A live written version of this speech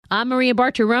I'm Maria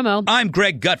Bartiromo. I'm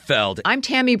Greg Gutfeld. I'm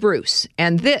Tammy Bruce,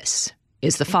 and this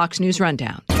is the Fox News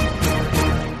Rundown.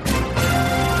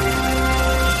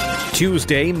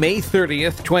 Tuesday, May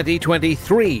 30th,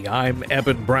 2023. I'm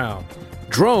Eben Brown.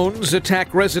 Drones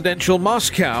attack residential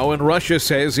Moscow, and Russia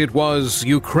says it was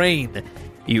Ukraine.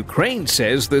 Ukraine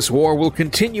says this war will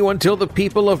continue until the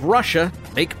people of Russia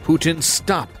make Putin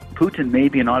stop. Putin may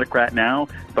be an autocrat now,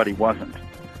 but he wasn't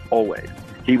always.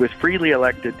 He was freely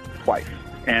elected twice.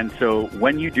 And so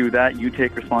when you do that, you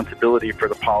take responsibility for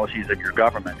the policies of your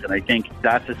government. And I think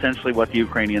that's essentially what the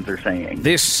Ukrainians are saying.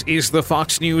 This is the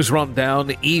Fox News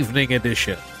Rundown Evening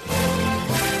Edition.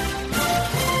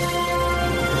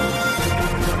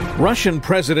 Russian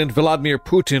President Vladimir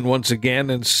Putin once again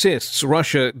insists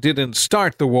Russia didn't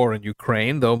start the war in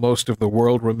Ukraine, though most of the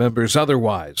world remembers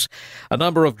otherwise. A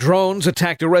number of drones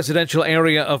attacked a residential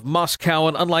area of Moscow,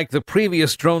 and unlike the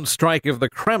previous drone strike of the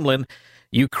Kremlin,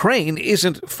 Ukraine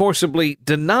isn't forcibly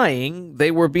denying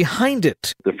they were behind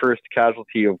it. The first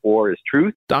casualty of war is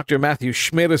truth. Dr. Matthew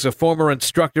Schmidt is a former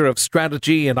instructor of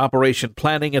strategy and operation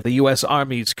planning at the U.S.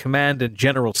 Army's Command and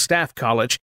General Staff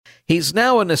College. He's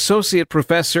now an associate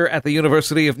professor at the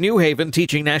University of New Haven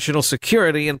teaching national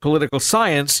security and political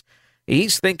science.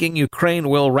 He's thinking Ukraine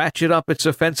will ratchet up its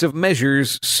offensive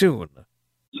measures soon.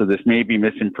 So this may be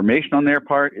misinformation on their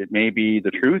part. It may be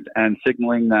the truth and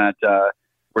signaling that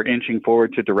we're inching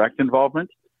forward to direct involvement.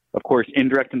 Of course,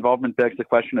 indirect involvement begs the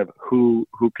question of who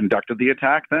conducted the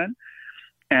attack then.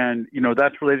 And,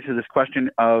 that's related to this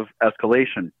question of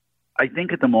escalation. I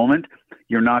think at the moment,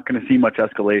 you're not going to see much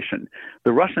escalation.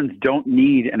 The Russians don't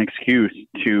need an excuse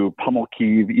to pummel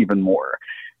Kyiv even more.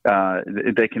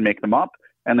 They can make them up,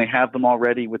 and they have them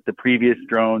already with the previous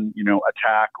drone,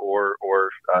 attack or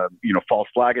false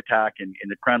flag attack in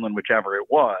the Kremlin, whichever it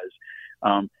was.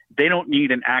 They don't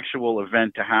need an actual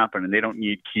event to happen, and they don't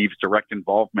need Kyiv's direct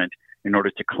involvement in order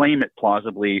to claim it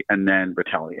plausibly and then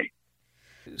retaliate.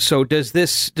 So does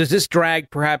this drag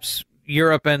perhaps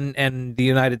Europe and the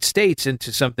United States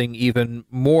into something even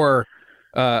more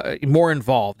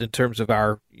involved in terms of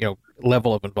our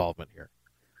level of involvement here?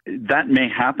 That may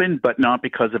happen, but not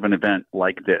because of an event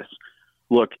like this.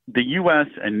 Look, the U.S.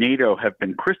 and NATO have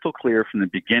been crystal clear from the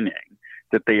beginning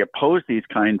that they oppose these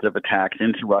kinds of attacks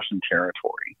into Russian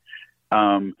territory.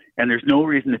 And there's no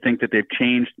reason to think that they've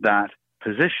changed that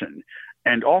position.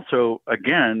 And also,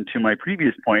 again, to my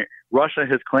previous point, Russia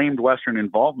has claimed Western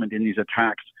involvement in these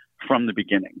attacks from the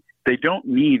beginning. They don't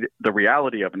need the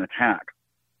reality of an attack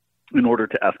in order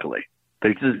to escalate.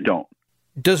 They just don't.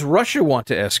 Does Russia want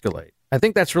to escalate? I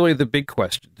think that's really the big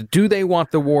question. Do they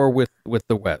want the war with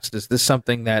the West? Is this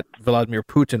something that Vladimir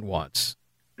Putin wants?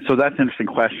 So that's an interesting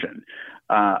question.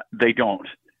 They don't,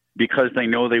 because they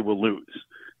know they will lose.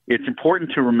 It's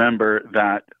important to remember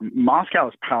that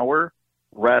Moscow's power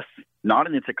rests not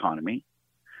in its economy,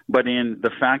 but in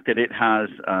the fact that it has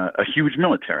a huge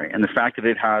military and the fact that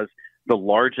it has the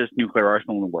largest nuclear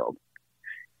arsenal in the world.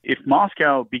 If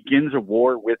Moscow begins a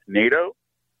war with NATO,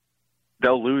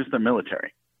 they'll lose the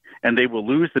military, and they will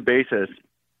lose the basis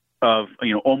of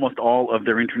almost all of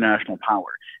their international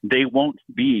power. They won't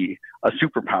be a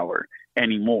superpower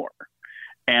anymore.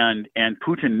 And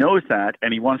Putin knows that,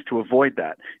 and he wants to avoid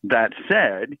that. That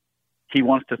said, he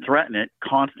wants to threaten it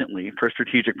constantly for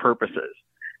strategic purposes.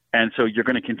 And so you're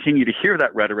going to continue to hear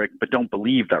that rhetoric, but don't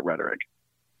believe that rhetoric.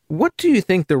 What do you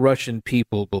think the Russian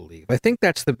people believe? I think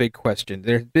that's the big question.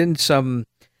 There have been some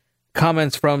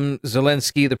comments from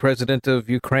Zelensky, the president of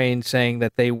Ukraine, saying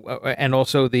that they, and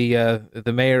also the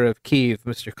mayor of Kyiv,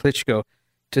 Mr. Klitschko,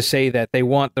 to say that they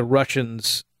want the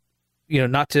Russians,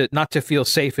 not to feel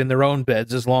safe in their own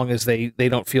beds as long as they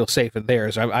don't feel safe in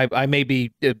theirs. I may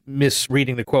be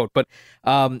misreading the quote, but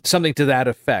something to that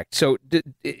effect. So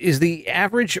is the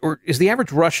average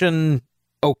Russian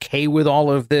okay with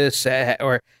all of this,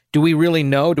 or do we really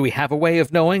know? Do we have a way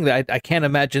of knowing? I can't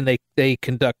imagine they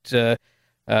conduct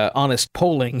honest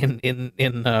polling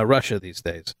in Russia these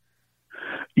days.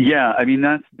 Yeah, I mean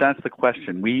that's the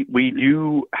question. We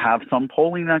do have some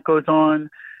polling that goes on.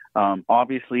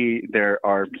 Obviously, there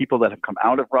are people that have come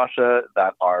out of Russia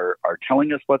that are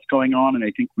telling us what's going on, and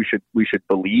I think we should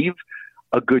believe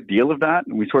a good deal of that.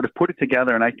 And we sort of put it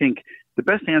together, and I think the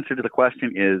best answer to the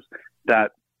question is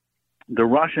that the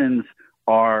Russians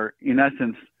are, in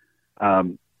essence,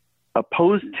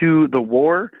 opposed to the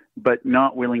war, but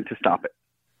not willing to stop it.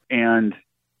 And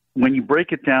when you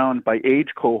break it down by age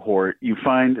cohort, you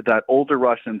find that older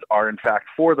Russians are, in fact,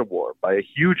 for the war by a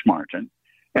huge margin,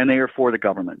 and they are for the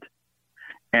government.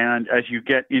 And as you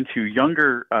get into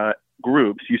younger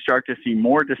groups, you start to see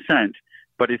more dissent,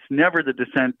 but it's never the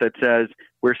dissent that says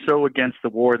we're so against the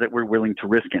war that we're willing to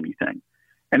risk anything.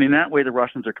 And in that way, the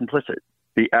Russians are complicit.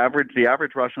 The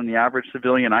average Russian, the average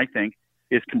civilian, I think,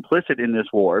 is complicit in this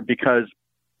war because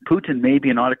Putin may be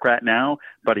an autocrat now,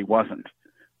 but he wasn't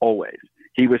always.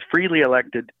 He was freely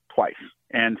elected twice.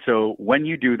 And so when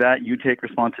you do that, you take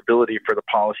responsibility for the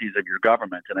policies of your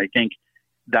government. And I think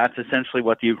that's essentially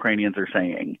what the Ukrainians are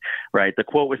saying, right? The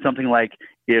quote was something like,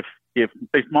 if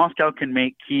Moscow can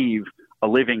make Kyiv a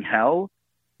living hell,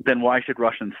 then why should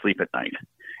Russians sleep at night?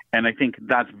 And I think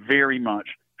that's very much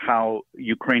how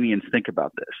Ukrainians think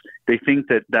about this. They think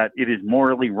that it is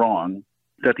morally wrong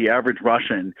that the average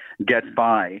Russian gets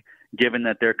by, given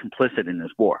that they're complicit in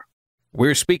this war.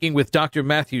 We're speaking with Dr.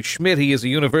 Matthew Schmidt. He is a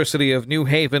University of New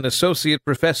Haven Associate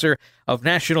Professor of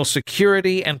National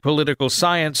Security and Political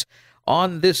Science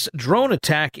on this drone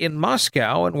attack in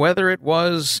Moscow and whether it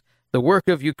was the work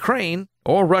of Ukraine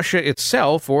or Russia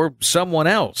itself or someone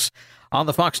else. On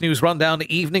the Fox News Rundown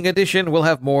Evening Edition, we'll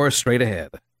have more straight ahead.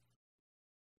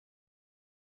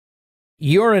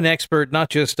 You're an expert not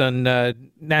just on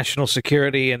national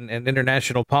security and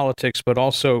international politics, but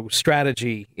also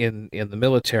strategy in the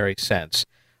military sense.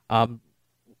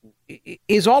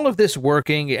 Is all of this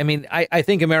working? I mean, I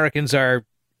think Americans are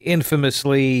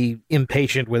infamously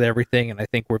impatient with everything, and I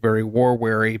think we're very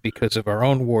war-weary because of our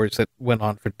own wars that went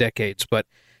on for decades. But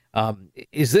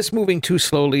is this moving too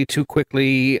slowly, too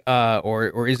quickly,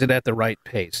 or is it at the right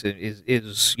pace?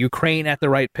 Is Ukraine at the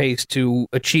right pace to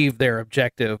achieve their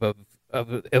objective of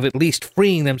at least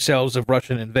freeing themselves of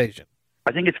Russian invasion?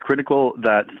 I think it's critical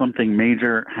that something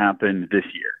major happen this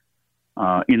year.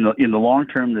 In the long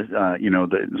term,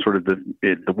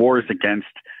 the wars against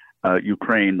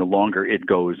Ukraine, the longer it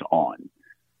goes on.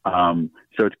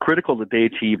 So it's critical that they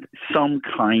achieve some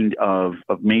kind of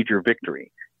major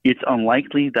victory. It's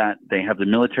unlikely that they have the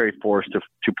military force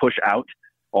to push out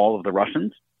all of the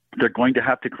Russians. They're going to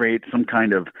have to create some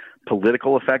kind of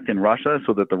political effect in Russia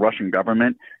so that the Russian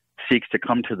government seeks to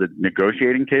come to the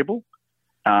negotiating table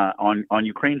on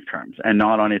Ukraine's terms and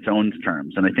not on its own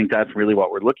terms. And I think that's really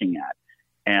what we're looking at.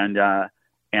 And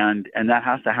that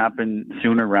has to happen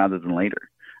sooner rather than later.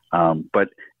 But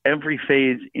every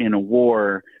phase in a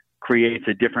war creates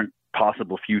a different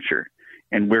possible future.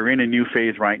 And we're in a new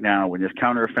phase right now. When this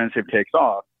counteroffensive takes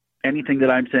off, anything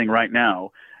that I'm saying right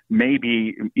now may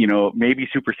be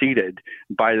superseded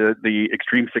by the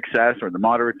extreme success or the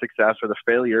moderate success or the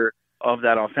failure of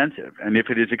that offensive. And if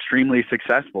it is extremely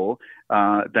successful,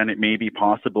 then it may be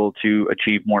possible to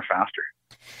achieve more faster.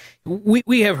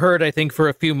 We have heard, I think, for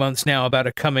a few months now about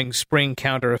a coming spring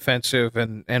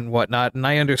counteroffensive and whatnot. And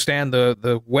I understand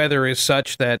the weather is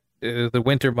such that the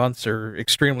winter months are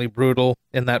extremely brutal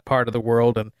in that part of the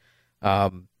world, and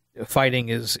fighting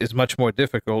is much more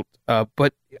difficult.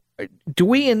 But do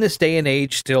we in this day and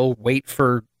age still wait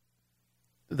for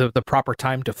the proper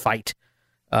time to fight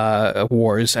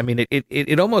wars? I mean,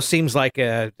 it almost seems like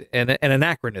an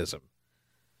anachronism.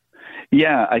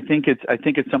 Yeah, I think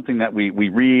it's something that we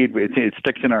read. It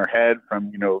sticks in our head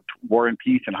from War and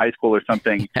Peace in high school or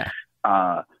something. Yeah.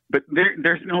 But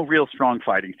there's no real strong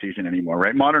fighting season anymore,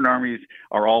 right? Modern armies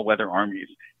are all weather armies,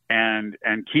 and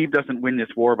Kyiv doesn't win this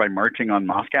war by marching on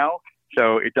Moscow,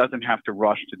 so it doesn't have to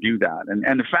rush to do that.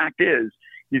 And the fact is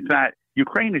that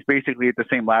Ukraine is basically at the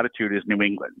same latitude as New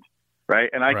England, right?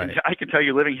 And I can tell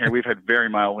you, living here, we've had very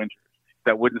mild winters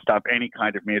that wouldn't stop any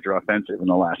kind of major offensive in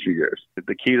the last few years.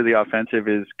 The key to the offensive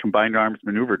is combined arms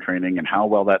maneuver training and how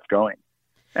well that's going.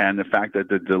 And the fact that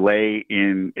the delay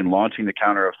in launching the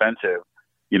counteroffensive,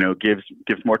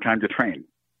 gives more time to train.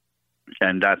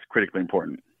 And that's critically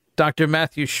important. Dr.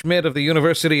 Matthew Schmidt of the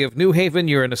University of New Haven,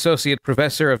 you're an associate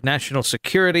professor of national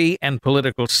security and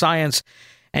political science,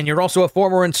 and you're also a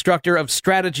former instructor of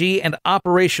strategy and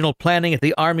operational planning at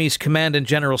the Army's Command and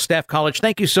General Staff College.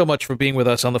 Thank you so much for being with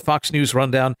us on the Fox News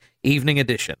Rundown Evening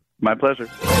Edition. My pleasure.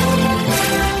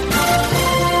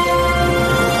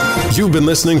 You've been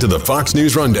listening to the Fox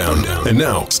News Rundown. And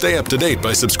now, stay up to date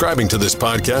by subscribing to this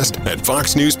podcast at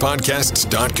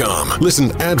foxnewspodcasts.com.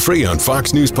 Listen ad-free on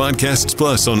Fox News Podcasts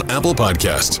Plus on Apple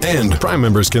Podcasts. And Prime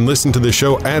members can listen to the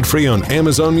show ad-free on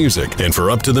Amazon Music. And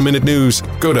for up-to-the-minute news,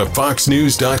 go to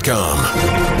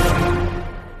foxnews.com.